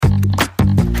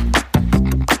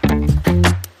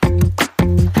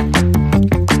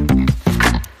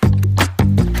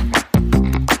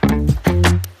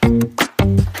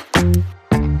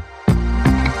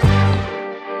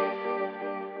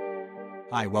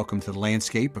welcome to The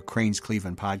Landscape, a Crane's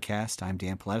Cleveland podcast. I'm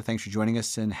Dan Paletta. Thanks for joining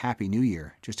us, and Happy New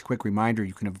Year. Just a quick reminder,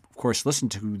 you can, of course, listen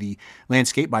to The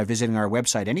Landscape by visiting our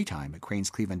website anytime at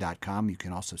cranescleveland.com. You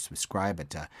can also subscribe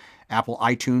at Apple,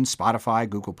 iTunes, Spotify,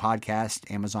 Google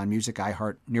Podcast, Amazon Music,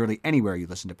 iHeart. Nearly anywhere you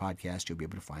listen to podcasts, you'll be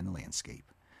able to find The Landscape.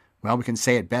 Well, we can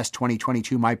say at best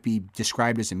 2022 might be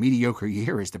described as a mediocre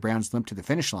year as the Browns limp to the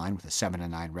finish line with a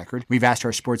 7-9 record. We've asked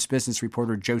our sports business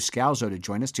reporter Joe Scalzo to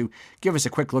join us to give us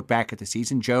a quick look back at the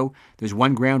season. Joe, there's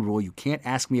one ground rule. You can't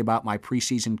ask me about my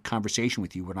preseason conversation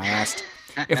with you when I asked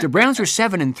if the Browns were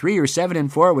 7-3 or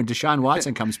 7-4 when Deshaun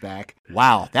Watson comes back.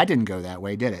 Wow, that didn't go that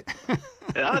way, did it?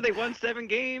 They won 7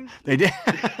 games. They did.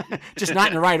 Just not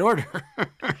in the right order.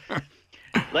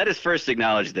 Let us first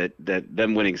acknowledge that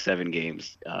them winning 7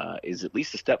 games is at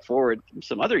least a step forward from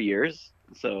some other years.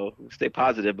 So stay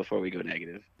positive before we go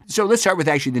negative. So let's start with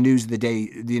actually the news of the day,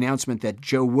 the announcement that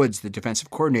Joe Woods, the defensive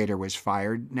coordinator, was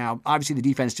fired. Now, obviously the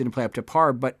defense didn't play up to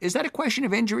par, but is that a question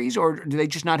of injuries or do they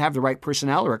just not have the right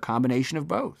personnel or a combination of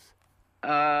both?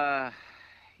 I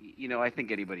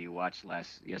think anybody who watched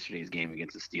yesterday's game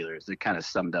against the Steelers, it kind of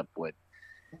summed up what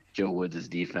Joe Woods'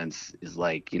 defense is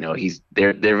like.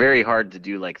 They're very hard to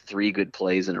do like 3 good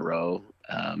plays in a row.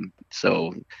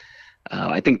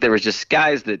 I think there was just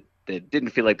guys that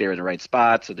didn't feel like they were in the right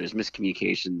spot. So there's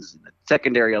miscommunications in the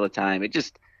secondary all the time. It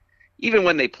just, even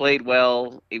when they played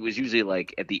well, it was usually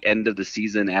like at the end of the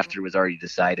season after it was already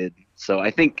decided. So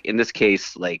I think in this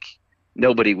case, like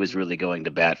nobody was really going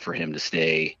to bat for him to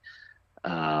stay.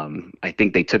 I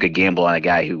think they took a gamble on a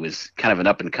guy who was kind of an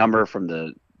up-and-comer from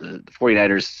the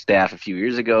 49ers staff a few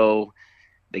years ago.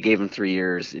 They gave him 3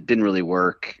 years. It didn't really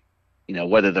work.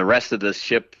 Whether the rest of the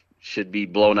ship should be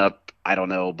blown up, I don't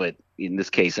know. But in this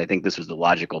case, I think this was the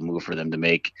logical move for them to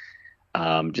make,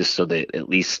 just so that at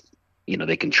least,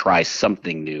 they can try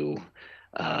something new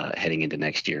heading into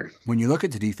next year. When you look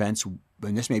at the defense,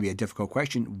 and this may be a difficult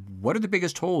question, what are the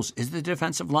biggest holes? Is it the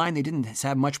defensive line? They didn't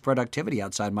have much productivity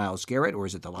outside Myles Garrett, or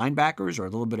is it the linebackers, or a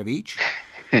little bit of each?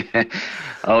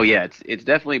 Oh yeah, it's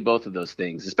definitely both of those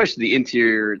things, especially the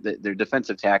interior. Their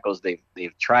defensive tackles,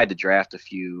 they've tried to draft a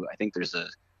few. I think there's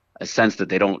a sense that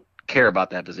they don't care about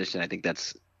that position. I think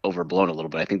that's overblown a little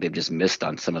bit. I think they've just missed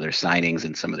on some of their signings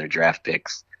and some of their draft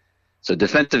picks. So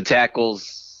defensive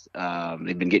tackles,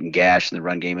 they've been getting gashed in the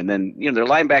run game, and then their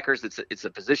linebackers. It's a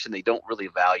position they don't really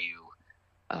value,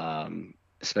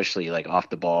 especially like off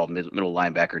the ball middle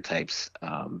linebacker types.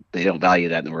 They don't value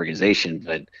that in the organization,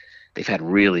 but they've had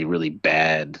really, really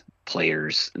bad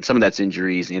players. And some of that's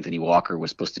injuries. Anthony Walker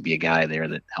was supposed to be a guy there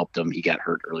that helped them. He got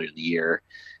hurt earlier in the year.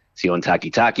 Sion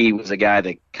Takitaki was a guy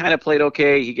that kind of played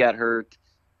okay. He got hurt.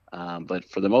 But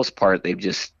for the most part, they've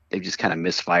just kind of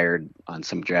misfired on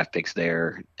some draft picks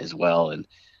there as well.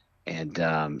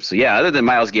 So yeah, other than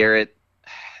Myles Garrett,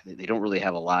 they don't really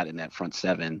have a lot in that front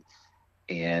seven.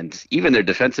 And even their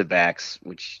defensive backs,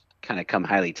 which kind of come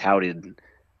highly touted,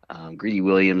 Greedy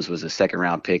Williams was a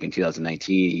second-round pick in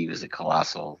 2019. He was a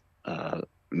colossal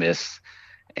miss.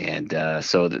 And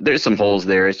so there's some holes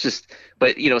there. It's just –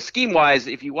 but, scheme-wise,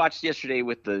 if you watched yesterday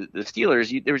with the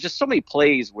Steelers, there was just so many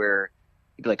plays where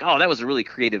you'd be like, oh, that was a really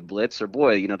creative blitz. Or,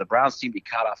 boy, the Browns seemed to be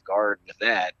caught off guard with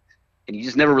that. And you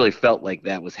just never really felt like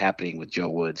that was happening with Joe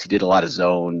Woods. He did a lot of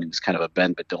zone. It was kind of a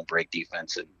bend but don't break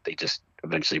defense, and they just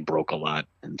eventually broke a lot.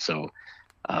 And so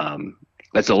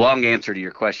that's a long answer to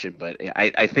your question, but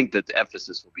I think that the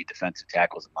emphasis will be defensive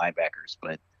tackles and linebackers.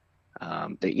 But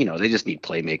they just need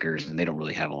playmakers, and they don't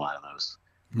really have a lot of those.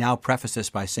 Now preface this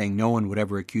by saying no one would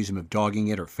ever accuse him of dogging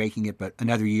it or faking it, but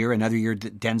another year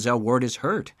that Denzel Ward is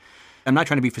hurt. I'm not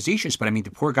trying to be facetious, but the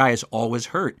poor guy is always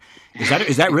hurt.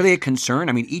 Is that really a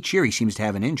concern? Each year he seems to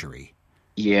have an injury.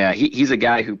 Yeah, he's a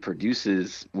guy who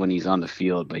produces when he's on the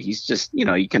field, but he's just,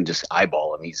 you can just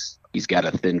eyeball him. He's got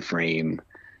a thin frame.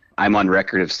 I'm on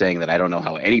record of saying that I don't know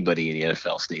how anybody in the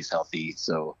NFL stays healthy.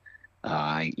 So,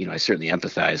 I certainly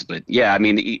empathize. But yeah,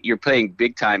 you're paying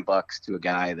big time bucks to a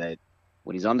guy that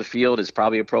when he's on the field is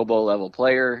probably a Pro Bowl level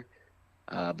player.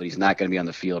 But he's not going to be on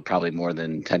the field probably more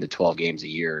than 10 to 12 games a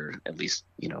year, at least,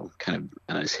 kind of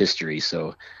on his history.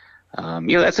 So,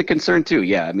 that's a concern too.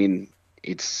 Yeah.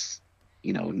 It's,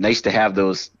 nice to have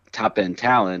those top end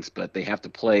talents, but they have to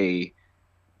play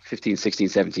 15, 16,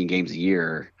 17 games a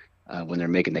year when they're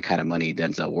making the kind of money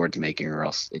Denzel Ward's making, or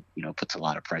else it, puts a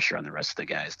lot of pressure on the rest of the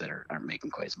guys that aren't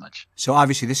making quite as much. So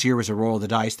obviously this year was a roll of the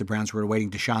dice. The Browns were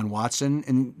awaiting Deshaun Watson.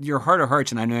 In your heart of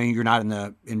hearts, and I know you're not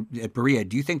at Berea,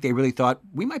 do you think they really thought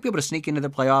we might be able to sneak into the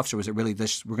playoffs, or was it really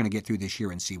this, we're going to get through this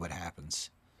year and see what happens?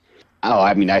 Oh,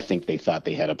 I mean, I think they thought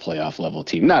they had a playoff level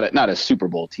team, not a Super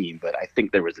Bowl team, but I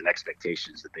think there was an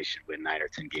expectations that they should win 9 or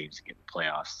 10 games to get in the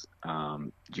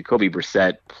playoffs. Jacoby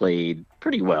Brissett played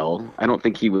pretty well. I don't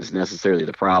think he was necessarily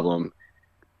the problem.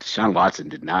 Deshaun Watson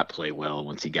did not play well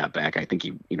once he got back. I think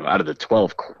out of the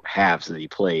 12 halves that he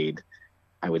played,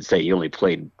 I would say he only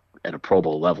played at a Pro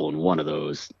Bowl level in one of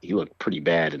those. He looked pretty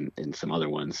bad in some other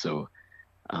ones. So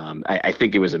I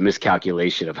think it was a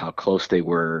miscalculation of how close they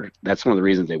were. That's one of the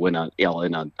reasons they went all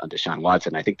in on Deshaun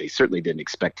Watson. I think they certainly didn't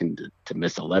expect him to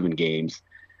miss 11 games,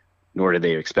 nor did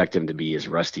they expect him to be as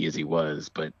rusty as he was.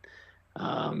 But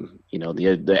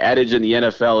the adage in the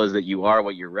NFL is that you are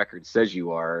what your record says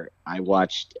you are. I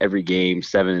watched every game.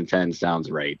 7-10 sounds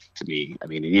right to me. I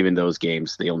mean, even those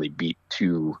games, they only beat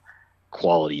two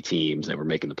quality teams that were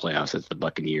making the playoffs. That's the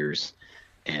Buccaneers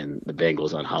and the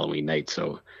Bengals on Halloween night.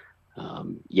 So,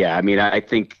 I mean, I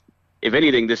think if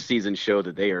anything, this season showed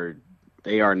that they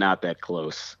are not that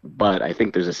close. But I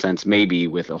think there's a sense maybe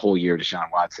with a whole year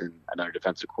Deshaun Watson, another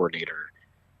defensive coordinator,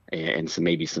 and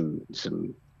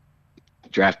some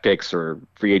draft picks or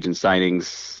free agent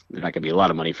signings. They're not going to be a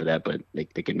lot of money for that, but they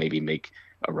can maybe make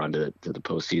a run to the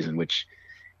postseason, which,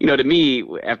 to me,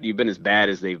 after you've been as bad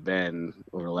as they've been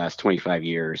over the last 25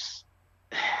 years,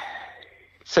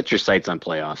 set your sights on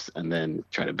playoffs and then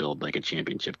try to build like a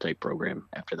championship type program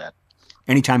after that.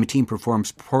 Anytime a team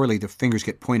performs poorly, the fingers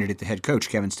get pointed at the head coach,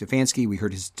 Kevin Stefanski. We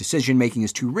heard his decision-making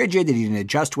is too rigid, that he didn't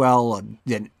adjust well,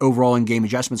 that overall in-game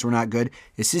adjustments were not good.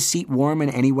 Is his seat warm in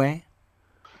any way?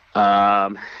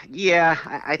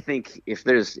 I think if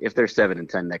there's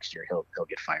 7-10 next year, he'll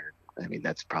get fired. I mean,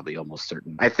 that's probably almost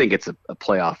certain. I think it's a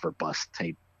playoff or bust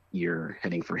type year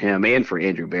heading for him and for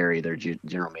Andrew Berry, their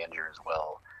general manager as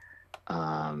well.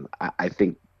 I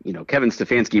think, Kevin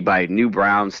Stefanski by new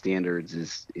Brown standards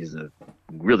is a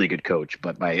really good coach,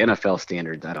 but by NFL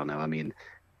standards, I don't know. I mean,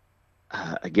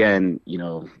 again,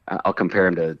 I'll compare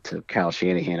him to Kyle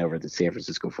Shanahan over at the San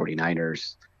Francisco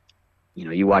 49ers.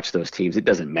 You watch those teams, it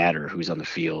doesn't matter who's on the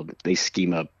field. They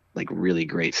scheme up like really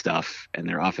great stuff, and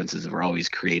their offenses are always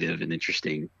creative and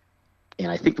interesting. And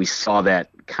I think we saw that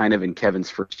kind of in Kevin's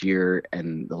first year,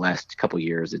 and the last couple of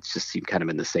years, it's just seemed kind of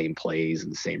in the same plays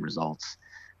and the same results.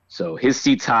 So his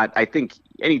seat's hot. I think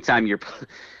anytime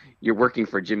you're working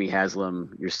for Jimmy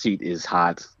Haslam, your seat is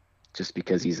hot just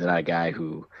because he's that guy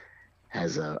who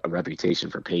has a reputation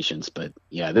for patience. But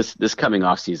yeah, this coming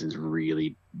off season is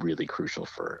really, really crucial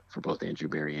for both Andrew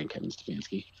Berry and Kevin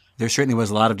Stefanski. There certainly was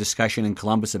a lot of discussion in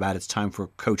Columbus about it's time for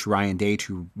Coach Ryan Day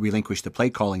to relinquish the play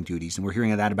calling duties, and we're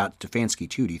hearing that about Stefanski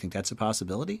too. Do you think that's a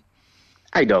possibility?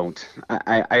 I don't.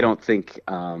 I don't think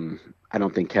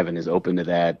Kevin is open to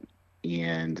that,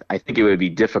 and I think it would be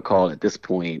difficult at this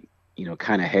point,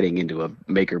 kind of heading into a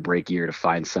make or break year to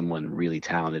find someone really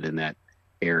talented in that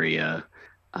area.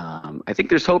 I think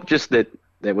there's hope just that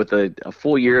with a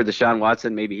full year of Deshaun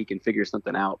Watson, maybe he can figure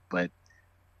something out. But,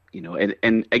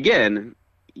 and again,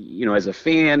 as a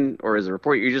fan or as a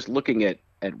reporter, you're just looking at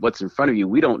what's in front of you.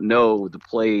 We don't know the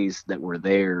plays that were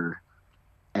there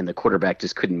and the quarterback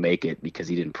just couldn't make it because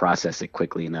he didn't process it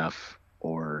quickly enough,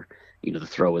 or, the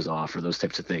throw was off, or those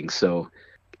types of things. So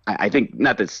I think,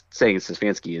 not that saying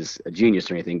Stefanski is a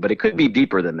genius or anything, but it could be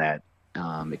deeper than that.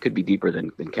 It could be deeper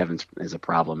than Kevin's as a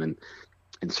problem. And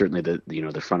certainly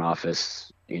the front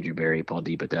office, Andrew Berry, Paul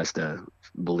DePodesta,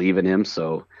 believe in him.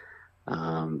 So,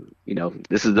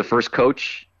 this is the first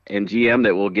coach and GM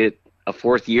that will get a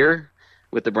fourth year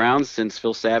with the Browns since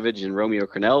Phil Savage and Romeo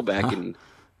Crennel back in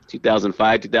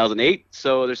 2005, 2008.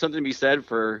 So there's something to be said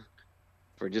for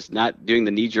just not doing the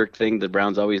knee-jerk thing the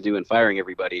Browns always do and firing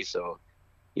everybody. So,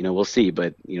 we'll see.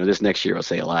 But, this next year will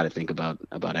say a lot, I think, about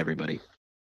everybody.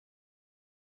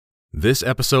 This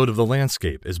episode of The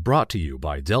Landscape is brought to you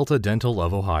by Delta Dental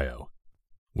of Ohio.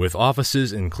 With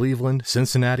offices in Cleveland,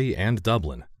 Cincinnati, and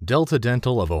Dublin, Delta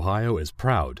Dental of Ohio is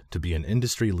proud to be an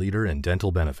industry leader in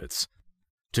dental benefits.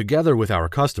 Together with our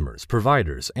customers,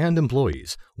 providers, and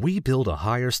employees, we build a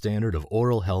higher standard of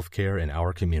oral health care in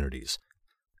our communities.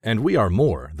 And we are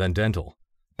more than dental.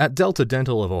 At Delta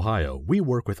Dental of Ohio, we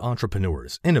work with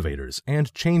entrepreneurs, innovators,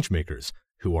 and changemakers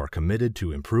who are committed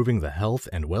to improving the health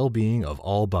and well-being of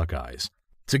all Buckeyes.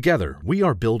 Together, we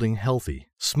are building healthy,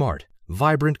 smart,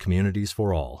 vibrant communities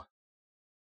for all.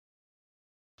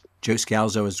 Joe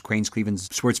Scalzo is Crain's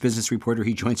Cleveland's sports business reporter.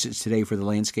 He joins us today for The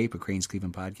Landscape, a Crain's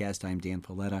Cleveland podcast. I'm Dan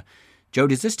Paletta. Joe,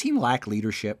 does this team lack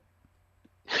leadership?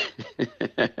 I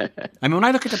mean, when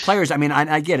I look at the players,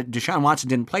 I get it. Deshaun Watson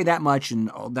didn't play that much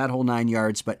and that whole 9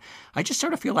 yards, but I just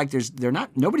sort of feel like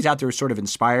nobody's out there sort of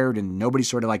inspired, and nobody's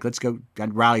sort of like, let's go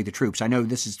and rally the troops. I know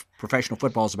this is professional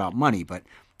football is about money, but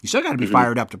you still got to be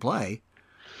fired up to play.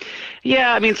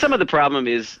 Yeah, I mean, some of the problem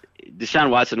is Deshaun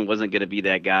Watson wasn't going to be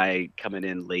that guy coming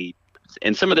in late,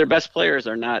 and some of their best players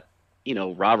are not,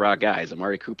 rah-rah guys.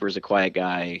 Amari Cooper is a quiet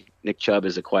guy. Nick Chubb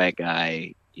is a quiet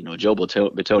guy. Joe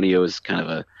Bitonio is kind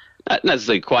of not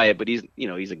necessarily quiet, but he's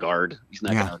a guard. He's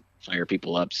not going to fire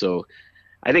people up. So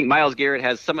I think Myles Garrett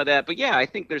has some of that, but yeah, I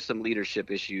think there's some leadership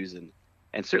issues, and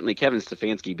certainly Kevin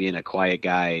Stefanski being a quiet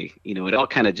guy, it all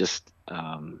kind of just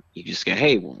you just go,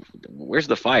 hey, where's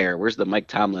the fire? Where's the Mike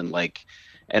Tomlin like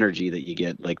energy that you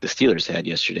get like the Steelers had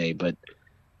yesterday? But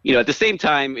at the same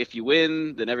time, if you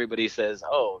win, then everybody says,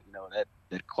 oh,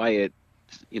 that quiet,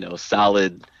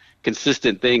 solid,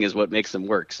 consistent thing is what makes them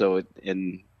work. So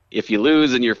and if you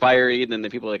lose and you're fiery, then the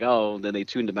people are like, oh, then they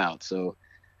tuned them out. So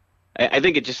I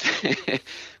think it just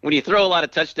when you throw a lot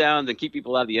of touchdowns and keep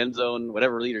people out of the end zone,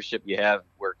 whatever leadership you have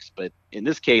works. But in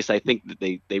this case, I think that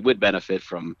they would benefit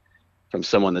from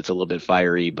someone that's a little bit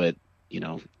fiery, but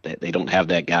they don't have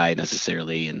that guy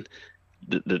necessarily. And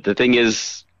the thing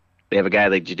is, they have a guy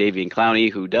like Jadeveon Clowney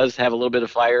who does have a little bit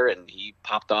of fire, and he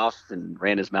popped off and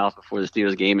ran his mouth before the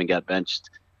Steelers game and got benched.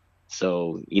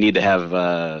 So you need to have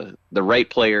the right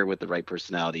player with the right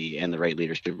personality and the right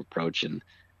leadership approach. And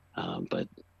but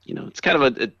it's kind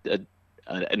of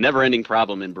a never-ending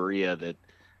problem in Berea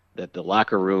that the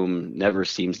locker room never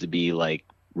seems to be like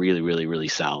really, really, really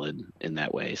solid in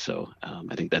that way. So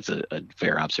I think that's a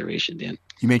fair observation, Dan.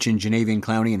 You mentioned Jadeveon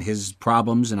Clowney and his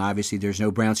problems, and obviously there's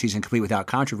no Brown season complete without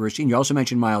controversy. And you also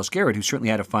mentioned Myles Garrett, who certainly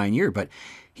had a fine year, but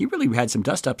he really had some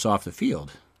dust-ups off the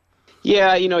field.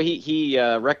 Yeah, he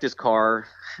wrecked his car,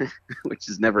 which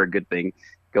is never a good thing,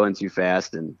 going too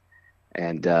fast, and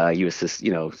he was just,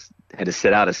 had to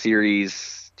sit out a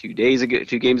series 2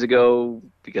 games ago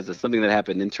because of something that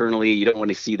happened internally. You don't want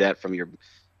to see that from your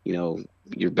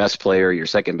best player, your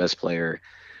second best player.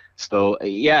 So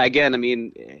yeah, again, I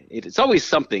mean, it's always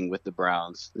something with the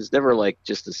Browns. There's never like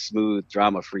just a smooth,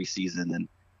 drama-free season,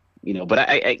 and but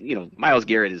I Myles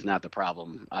Garrett is not the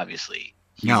problem, obviously.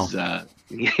 No.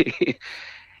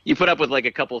 You put up with like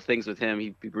a couple of things with him. He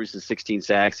bruises 16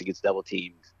 sacks. He gets double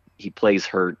teamed. He plays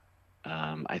hurt.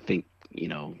 I think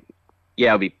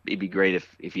it'd be great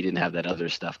if he didn't have that other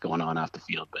stuff going on off the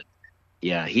field. But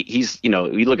yeah, he's you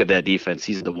look at that defense.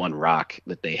 He's the one rock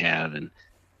that they have,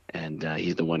 and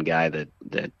he's the one guy that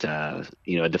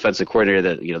a defensive coordinator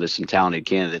that there's some talented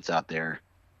candidates out there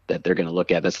that they're going to look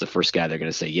at. That's the first guy they're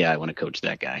going to say, yeah, I want to coach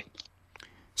that guy.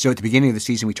 So at the beginning of the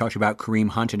season, we talked about Kareem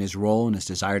Hunt and his role and his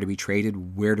desire to be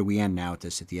traded. Where do we end now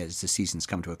as the season's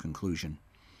come to a conclusion?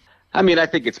 I mean, I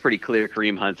think it's pretty clear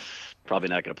Kareem Hunt's probably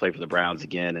not going to play for the Browns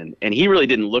again. And he really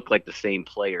didn't look like the same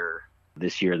player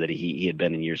this year that he had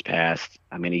been in years past.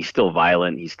 I mean, he's still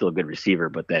violent. He's still a good receiver,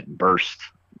 but that burst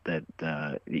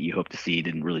that you hope to see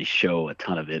didn't really show a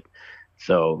ton of it.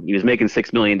 So he was making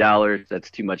 $6 million.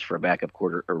 That's too much for a backup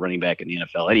quarter or running back in the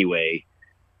NFL anyway.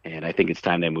 And I think it's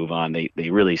time they move on. They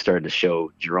really started to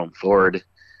show Jerome Ford,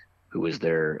 who was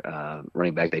their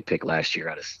running back they picked last year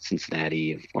out of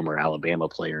Cincinnati, a former Alabama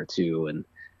player too. And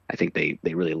I think they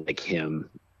really like him.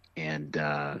 And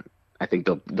I think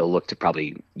they'll look to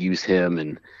probably use him,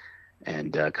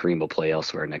 and Kareem will play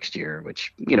elsewhere next year,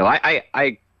 which,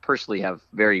 I personally have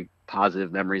very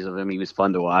positive memories of him. He was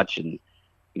fun to watch, and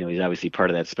he's obviously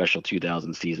part of that special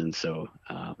 2000 season. So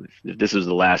if this was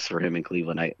the last for him in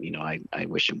Cleveland, I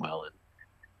wish him well,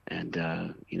 and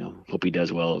hope he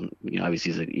does well.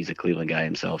 Obviously he's a Cleveland guy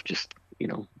himself, just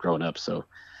growing up. So,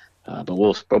 but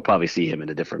we'll probably see him in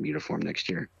a different uniform next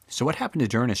year. So what happened to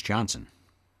D'Ernest Johnson?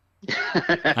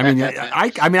 I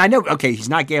mean, I know. Okay, he's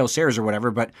not Gale Sayers or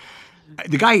whatever, but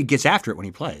the guy gets after it when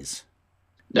he plays.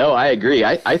 No, I agree.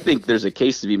 I think there's a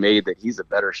case to be made that he's a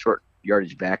better short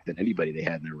yardage back than anybody they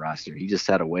had in their roster. He just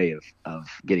had a way of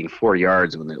getting 4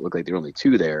 yards when it looked like there were only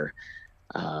 2 there.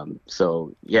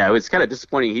 So yeah, it was kind of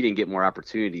disappointing he didn't get more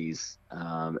opportunities.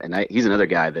 And he's another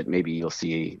guy that maybe you'll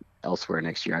see elsewhere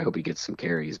next year. I hope he gets some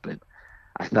carries, but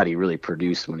I thought he really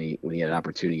produced when he had an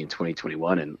opportunity in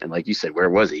 2021. And like you said, where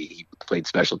was he? He played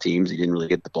special teams. He didn't really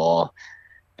get the ball.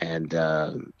 And,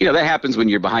 that happens when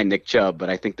you're behind Nick Chubb, but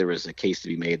I think there was a case to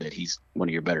be made that he's one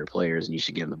of your better players and you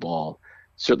should give him the ball,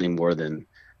 certainly more than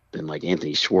like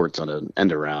Anthony Schwartz on an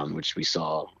end around, which we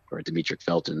saw, or Demetric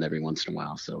Felton every once in a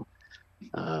while. So,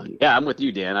 yeah, I'm with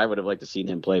you, Dan. I would have liked to seen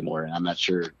him play more, and I'm not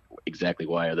sure exactly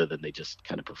why, other than they just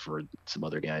kind of preferred some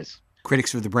other guys.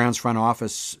 Critics of the Browns front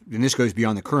office, and this goes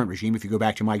beyond the current regime, if you go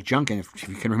back to Mike Junkin, if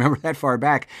you can remember that far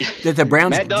back, that the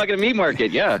Browns... Mad dog in the meat market,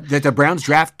 yeah. That the Browns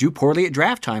do poorly at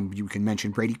draft time. You can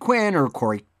mention Brady Quinn or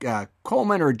Corey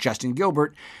Coleman or Justin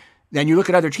Gilbert. Then you look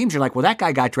at other teams, you're like, well, that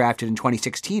guy got drafted in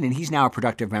 2016, and he's now a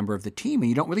productive member of the team, and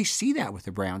you don't really see that with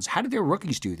the Browns. How did their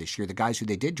rookies do this year, the guys who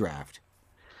they did draft?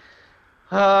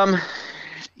 I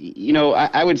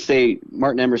would say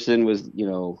Martin Emerson was,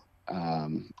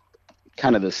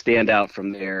 kind of the standout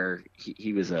from there.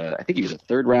 He was I think he was a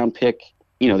 3rd-round pick.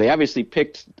 They obviously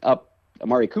picked up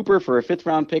Amari Cooper for a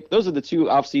 5th-round pick. Those are the 2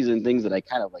 offseason things that I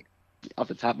kind of like off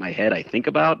the top of my head I think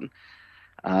about.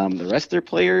 The rest of their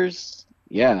players,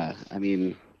 yeah, I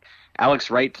mean, Alex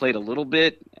Wright played a little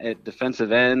bit at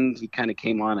defensive end. He kind of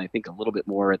came on, I think, a little bit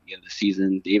more at the end of the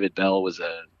season. David Bell was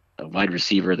a wide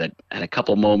receiver that had a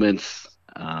couple moments.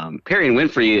 Perry and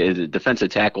Winfrey is a defensive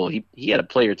tackle. He had a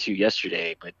play or 2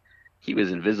 yesterday, but he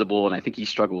was invisible, and I think he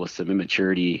struggled with some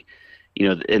immaturity.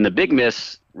 And the big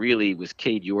miss really was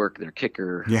Cade York, their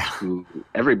kicker, who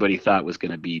everybody thought was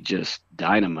going to be just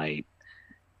dynamite,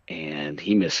 and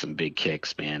he missed some big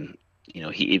kicks, man.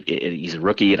 He's a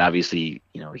rookie, and obviously,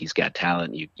 he's got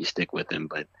talent. You stick with him,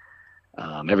 but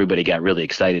everybody got really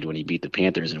excited when he beat the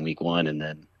Panthers in Week 1, and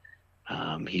then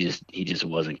he just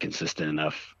wasn't consistent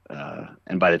enough.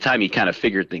 And by the time he kind of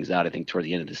figured things out, I think toward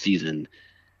the end of the season,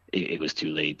 it was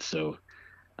too late. So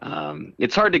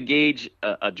it's hard to gauge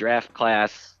a draft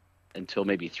class until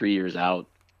maybe 3 years out.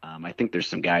 I think there's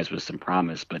some guys with some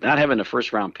promise, but not having a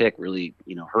 1st-round pick really,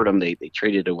 hurt them. They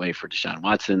traded away for Deshaun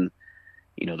Watson.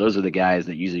 Those are the guys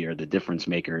that usually are the difference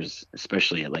makers,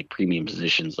 especially at like premium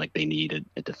positions like they need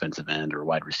at defensive end or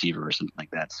wide receiver or something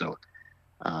like that. So,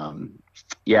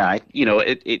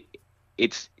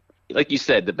 it's like you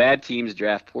said, the bad teams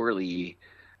draft poorly,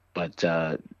 but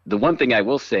the one thing I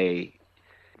will say,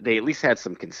 they at least had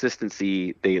some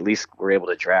consistency. They at least were able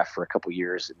to draft for a couple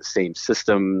years in the same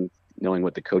system, knowing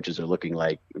what the coaches are looking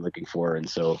for. And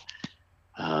so,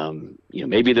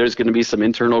 maybe there's going to be some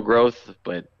internal growth,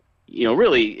 but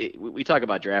really, we talk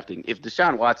about drafting. If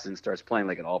Deshaun Watson starts playing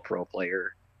like an all-pro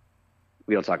player,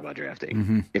 we don't talk about drafting.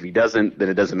 Mm-hmm. If he doesn't, then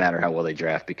it doesn't matter how well they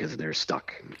draft because they're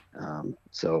stuck.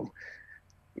 So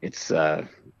it's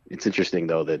interesting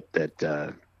though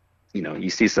that you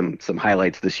see some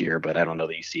highlights this year, but I don't know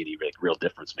that you see any real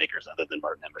difference makers other than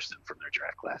Martin Emerson from their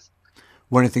draft class.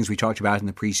 One of the things we talked about in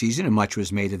the preseason, and much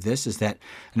was made of this, is that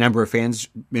a number of fans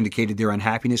indicated their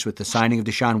unhappiness with the signing of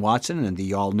Deshaun Watson and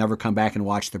the "I'll never come back and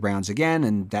watch the Browns again"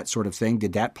 and that sort of thing.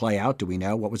 Did that play out? Do we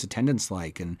know? What was attendance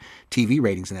like and TV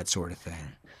ratings and that sort of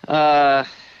thing? I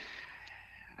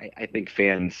think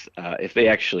fans, if they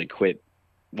actually quit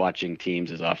watching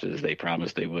teams as often as they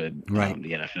promised they would, right.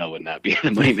 The NFL would not be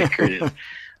the moneymaker it is.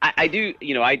 I do,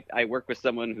 I work with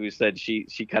someone who said she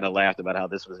kind of laughed about how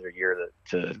this was her year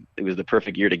it was the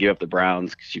perfect year to give up the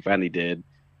Browns because she finally did.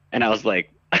 And I was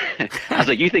like,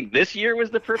 you think this year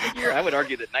was the perfect year? I would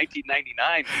argue that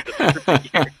 1999 was the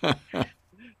perfect year.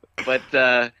 But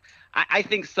I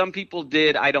think some people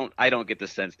did. I don't get the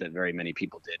sense that very many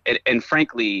people did. And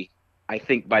frankly, I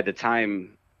think by the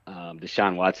time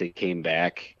Deshaun Watson came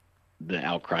back, the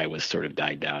outcry was sort of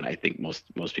died down. I think most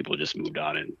people just moved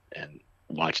on and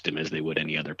watched him as they would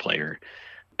any other player.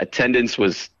 Attendance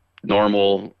was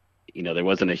normal. There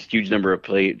wasn't a huge number of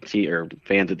fans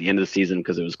at the end of the season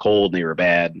because it was cold and they were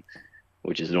bad,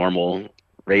 which is normal.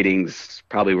 Ratings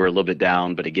probably were a little bit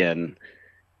down, but again,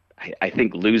 I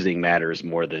think losing matters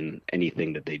more than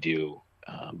anything that they do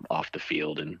off the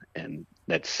field, and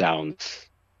that sounds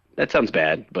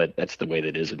bad, but that's the way that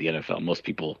it is with the NFL. Most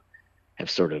people have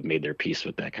sort of made their peace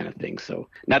with that kind of thing. So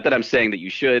not that I'm saying that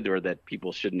you should or that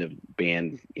people shouldn't have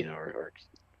banned, or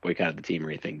boycotted the team or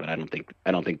anything, but I don't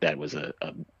think that was a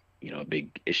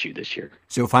big issue this year.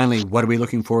 So finally, what are we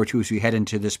looking forward to as we head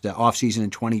into the offseason in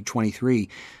 2023?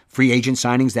 Free agent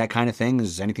signings, that kind of thing.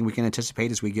 Is there anything we can anticipate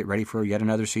as we get ready for yet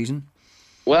another season?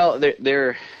 Well, they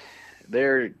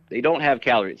don't have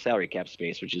salary cap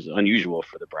space, which is unusual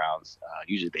for the Browns.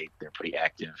 Usually they're pretty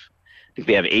active. I think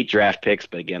they have 8 draft picks,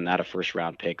 but again, not a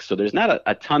 1st-round pick. So there's not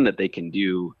a ton that they can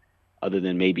do other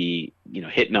than maybe,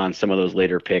 hitting on some of those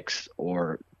later picks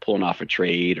or pulling off a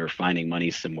trade or finding money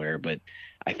somewhere. But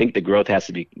I think the growth has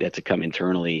to come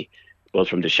internally, both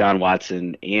from Deshaun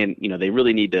Watson and, they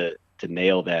really need to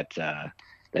nail that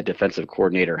defensive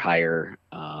coordinator hire.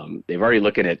 They've already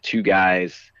looking at 2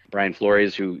 guys, Brian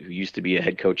Flores, who used to be a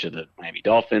head coach of the Miami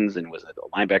Dolphins and was a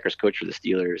linebackers coach for the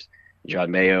Steelers,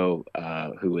 John Mayo,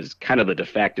 who was kind of the de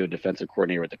facto defensive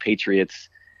coordinator with the Patriots.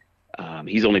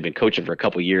 He's only been coaching for a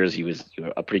couple of years. He was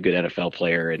a pretty good NFL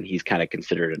player, and he's kind of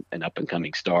considered an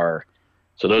up-and-coming star.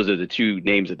 So those are the 2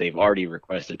 names that they've already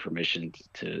requested permission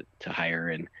to hire.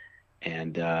 And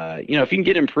if you can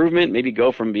get improvement, maybe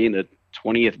go from being the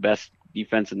 20th best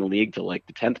defense in the league to like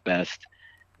the 10th best,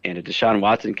 and if Deshaun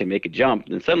Watson can make a jump,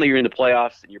 then suddenly you're in the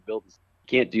playoffs and you're building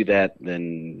can't do that,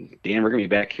 then Dan, we're gonna be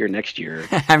back here next year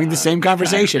having the same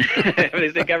conversation. having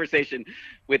the same conversation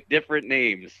with different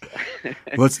names.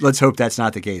 Let's hope that's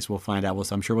not the case. We'll find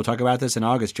out. I'm sure we'll talk about this in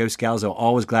August. Joe Scalzo,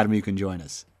 always glad when you can join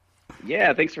us.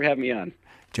 Yeah, thanks for having me on.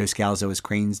 Joe Scalzo is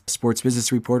Crane's sports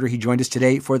business reporter. He joined us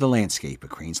today for The Landscape, a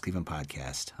Crane's Cleveland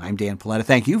podcast. I'm Dan Paletta.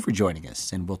 Thank you for joining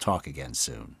us, and we'll talk again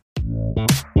soon.